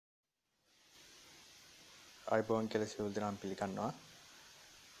අයිබෝන් කියලා සියලු දෙනාම පිළිගන්නවා.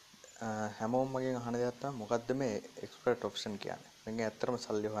 හැමෝම මගෙන් අහන දෙයක් තමයි මොකද්ද මේ එක්ස්පර්ට් ඔප්ෂන් කියන්නේ? මේකෙන් ඇත්තටම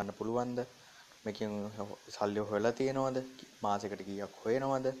සල්ලි හොයන්න පුළුවන්ද? මේකෙන් සල්ලි හොයලා තියෙනවද? මාසෙකට කීයක්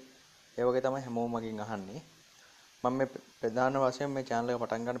හොයනවද? ඒ වගේ තමයි හැමෝම මගෙන් අහන්නේ. මම මේ ප්‍රධාන වශයෙන් මේ channel එක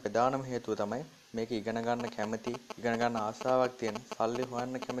පටන් ගන්න ප්‍රධානම හේතුව තමයි මේක ඉගෙන ගන්න කැමති, ඉගෙන ගන්න ආසාවක් තියෙන, සල්ලි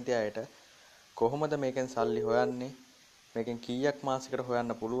හොයන්න කැමති අයට කොහොමද මේකෙන් සල්ලි හොයන්නේ? මේකෙන් කීයක් මාසෙකට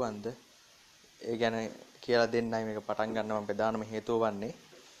හොයන්න පුළුවන්ද? ඒ ගැන කියලා දෙන්නයි මේක පටන් ගන්න මම ප්‍රධානම හේතුව වන්නේ.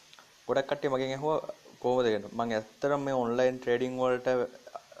 ගොඩක් කට්ටිය මගෙන් අහුවා කොහොමද කියලා. මම ඇත්තටම මේ ඔන්ලයින් ට්‍රේඩින් වලට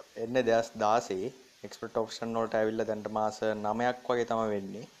එන්නේ 2016 එක්ස්පර්ට් ඔප්ෂන් වලට ඇවිල්ලා දැන් මාස 9ක් වගේ තමයි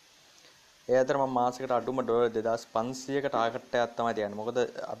වෙන්නේ. ඒ අතර මම මාසෙකට අඩුම ඩොලර් 2500ක ටාගට් එකක් තමයි තියන්නේ. මොකද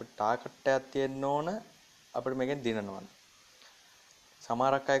අපිට ටාගට් එකක් තියෙන්න ඕන අපිට මේකෙන් දිනනවා.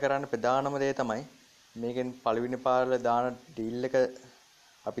 සමහරක් අය කරන්නේ ප්‍රධානම දේ තමයි මේකෙන් පළවෙනි පාරල දාන ඩීල් එක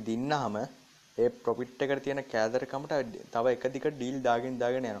අපි දින්නාම ඒ ප්‍රොෆිට් එකට තියෙන කෑදරකමට තව එක දිගට ඩීල් දාගෙන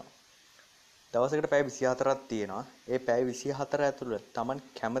යනවා. දවසකට පැය 24ක් තියෙනවා. ඒ පැය 24 ඇතුළත Taman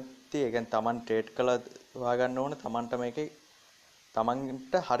කැමති, ඒ කියන්නේ Taman ට්‍රේඩ් කළා හොයාගන්න ඕන Tamanට මේකේ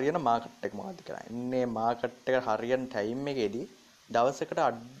Tamanට හරියන මාකට් එක මොකද්ද කියලා. ඉන්නේ මාකට් එක හරියන ටයිම් එකේදී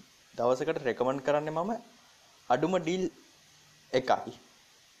දවසකට රෙකමන්ඩ් කරන්නේ මම අඩුම ඩීල් 1යි.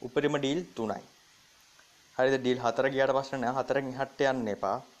 උපරිම ඩීල් 3යි. හරිද? ඩීල් 4 ගියාට පස්සේ නෑ 4න් එහාට යන්න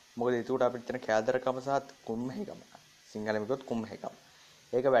එපා. මොකද ඒකට අපිට තියෙන කෑදරකම සහ කුම්මැහිකම. සිංහලෙන් කිව්වොත් කුම්මැහිකම.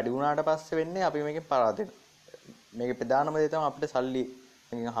 ඒක වැඩි වුණාට පස්සේ වෙන්නේ අපි මේකෙන් පරාද වෙනවා. මේකේ ප්‍රධානම දේ තමයි අපිට සල්ලි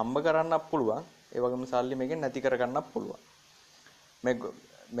මේකෙන් හම්බ කරන්නත් පුළුවන්. ඒ වගේම සල්ලි මේකෙන් නැති කරගන්නත් පුළුවන්.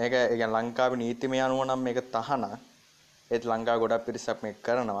 මේක ඒ කියන්නේ ලංකාවේ නීතිමය අනුව නම් මේක තහනම්. ඒත් ලංකාවේ ගොඩක් පිරිසක් මේක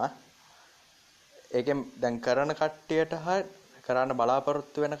කරනවා. ඒකෙන් දැන් කරන කට්ටියට කරන්න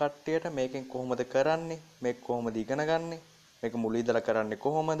බලාපොරොත්තු වෙන කට්ටියට මේකෙන් කොහොමද කරන්නේ? මේක කොහොමද ඉගෙන ගන්නෙ? මේක මුල ඉඳලා කරන්නේ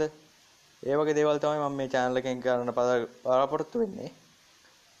කොහොමද? ඒ වගේ දේවල් තමයි මම මේ channel එකෙන් කරන්න බලාපොරොත්තු වෙන්නේ.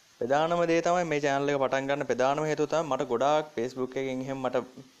 ප්‍රධානම දේ තමයි මේ channel එක පටන් ගන්න ප්‍රධානම හේතුව තමයි මට ගොඩාක් Facebook එකෙන් එහෙම මට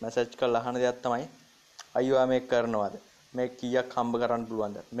මැසේජ් කරලා අහන දෙයක් තමයි අයියෝ මේක කරනවද? මේක කීයක් හම්බ කරන්න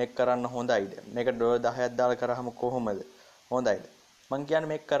පුළුවන්ද? මේක කරන්න හොඳයිද? මේක ඩොලර් 10ක් දාලා කරාම කොහොමද? හොඳයිද? මං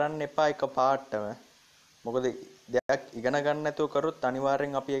කියන්නේ මේක කරන්න එපා එකපාරටම. මොකද දෙයක් ඉගෙන ගන්න නැතුව කරොත්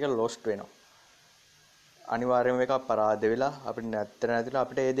අනිවාර්යෙන් අපි ඒක ලොස්ට් වෙනවා. අනිවාර්යයෙන්ම මේක අපරාධ වෙලා අපිට නැතිලා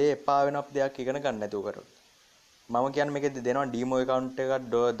අපිට ඒ දේ එපා වෙන අපි දෙයක් ඉගෙන ගන්න නැතුව කරොත්. මම කියන්නේ මේකෙදි දෙනවා ඩීමෝ account එකක්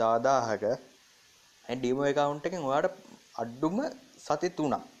ඩොලර් 10000ක. ඒ ඩීමෝ account එකෙන් ඔයාලට අඩුම සති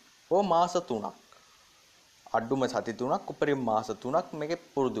 3ක් ඕ මාස 3ක්. අඩුම සති 3ක් උපරිම මාස 3ක් මේකේ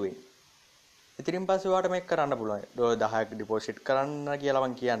පුරුදු වෙන්න. ඉතින් පස්සේ ඔයාලට මේක කරන්න පුළුවන්. ඩොලර් 10ක් ඩිපොසිට් කරන්න කියලා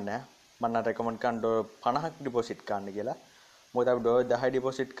මම කියන්නේ. මම නම් රෙකමන්ඩ් කරන ඩොලර් 50ක් ඩිපොසිට් කරන්න කියලා. මොකද අපි ඩොලර් 10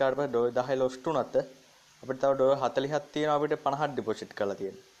 ඩිපොසිට් කරලා ඩොලර් 10 ලොස්ට් වුණත් අපිට තව ඩොලර් 40ක් තියෙනවා අපිට 50ක් ඩිපොසිට් කරලා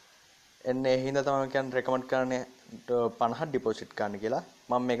තියෙනවා. එන්නේ ඒ හින්දා තමයි කියන්නේ රෙකමන්ඩ් කරන්නේ 50ක් ඩිපොසිට් කරන්න කියලා.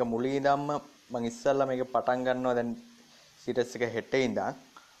 මම මේක මුලින් ඉඳන්ම මම ඉස්සල්ලා මේක පටන් ගන්නවා දැන් සීරියස් එක හෙටේ ඉඳන්.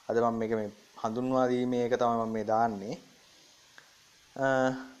 අද මම මේක මේ හඳුන්වා දීමේ එක තමයි මම මේ දාන්නේ.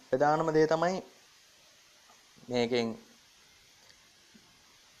 ප්‍රධානම දේ තමයි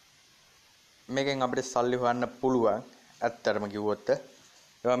මේකෙන් අපිට සල්ලි හොයන්න පුළුවන්. ඇත්තටම කිව්වොත්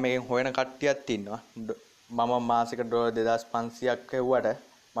ඒවා මේකෙන් හොයන කට්ටියක් ඉන්නවා. මම මාසෙකට ඩොලර් 2500ක් හෙව්වට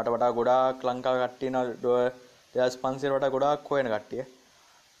මට වඩා ගොඩාක් ලංකාවේ කට්ටිය ඉන්නවා ඩොලර් 2500 වඩා ගොඩාක් හොයන කට්ටිය.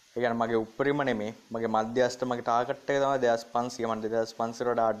 ඒ කියන්නේ මගේ උපරිම නෙමෙයි. මගේ මධ්‍යස්ථ මගේ ටාගට් එක තමයි 2500. මම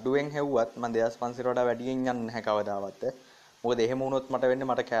 2500 වඩා අඩුවෙන් හෙව්වත් මම 2500 වඩා වැඩියෙන් යන්නේ නැහැ කවදාවත්. මොකද එහෙම වුණොත් මට වෙන්නේ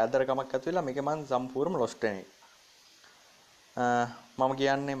මට කෑදරකමක් ඇති වෙලා මේකේ මම සම්පූර්ණයෙන්ම ලොස්ට් වෙන එක. මම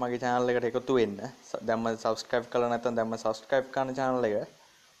කියන්නේ මගේ channel එකට එකතු වෙන්න. දැන්ම subscribe කරලා නැත්නම් දැන්ම subscribe කරන channel එක.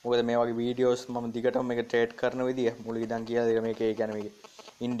 මොකද මේ වගේ videos මම දිගටම මේක trade කරන විදිය මුලින් ඉඳන් කියලා දෙක මේකේ කියන්නේ මේක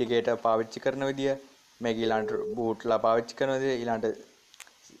indicator පාවිච්චි කරන විදිය, මේක ඊළඟට bootලා පාවිච්චි කරන විදිය, ඊළඟට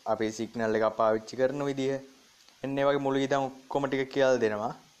අපේ signal එක පාවිච්චි කරන විදිය. එන්නේ වගේ මුලින් ඉඳන් ඔක්කොම ටික කියලා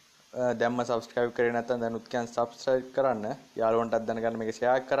දෙනවා. දැන්ම subscribe කරේ නැත්නම් දැනුත් කියන් subscribe කරන්න. යාළුවන්ටත් දැනගන්න මේක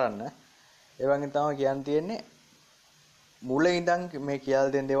share කරන්න. ඒ වගේ තමයි කියන්න තියෙන්නේ. මුලින් ඉඳන් මේ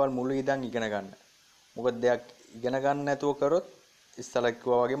කියලා දෙන දේවල් මුලින් ඉඳන් ඉගෙන ගන්න. මොකද දෙයක් ඉගෙන ගන්න නැතුව කරොත් ඉස්සලා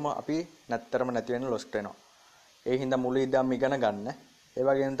කිව්වා වගේම අපි නැත්තරම නැති වෙන ලොස්ට් වෙනවා. ඒ හින්දා මුලින් ඉඳන්ම ඉගෙන ගන්න. ඒ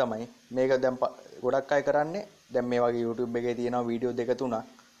වගේම තමයි මේක දැන් ගොඩක් අය කරන්නේ දැන් මේ වගේ YouTube එකේ තියෙනවා වීඩියෝ දෙක තුනක්.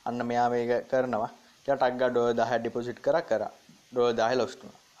 අන්න මෙයා මේක කරනවා. ඊට ටක් ගා ඩොලර් 10 ඩිපොසිට් කරා. ඩොලර් 10 ලොස්ට්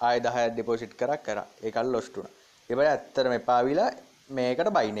වුණා. ආයෙ 10 ඩිපොසිට් කරා. ඒකල් ලොස්ට් වුණා. ඊපස්සේ ඇත්තටම එපා විලා මේකට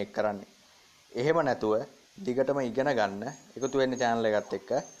බයින් එක කරන්නේ. එහෙම නැතුව දිගටම ඉගෙන ගන්න එකතු වෙන්න channel එකත්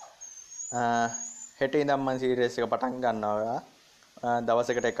එක්ක. හෙට ඉඳන් මම සීරීස් එක පටන් ගන්නවා.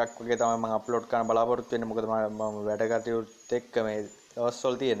 දවසකට එකක් වගේ තමයි මම අප්ලෝඩ් කරන්න බලාපොරොත්තු වෙන්නේ. මොකද මම වැඩ කටයුතු එක්ක මේ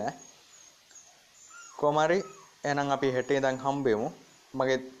දවස්වල තියෙන කොහමරි එහෙනම් අපි හෙට ඉඳන් හම්බෙමු.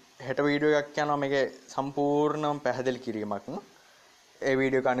 මගේ හෙට වීඩියෝ එකක් යනවා මේකේ සම්පූර්ණම පැහැදිලි කිරීමක්. ඒ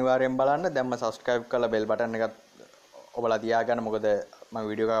වීඩියෝ එක අනිවාර්යෙන් බලන්න. දැන්ම subscribe කරලා bell button එකත් ඔබලා තියාගන්න. මොකද මම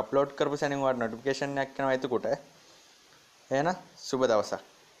වීඩියෝ එක අප්ලෝඩ් කරපු සැනින් ඔයාලට notification එකක් එනවා එතකොට. එහෙනම් සුබ දවසක්.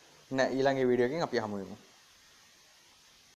 ඊළඟ වීඩියෝ එකකින් අපි හමු වෙමු.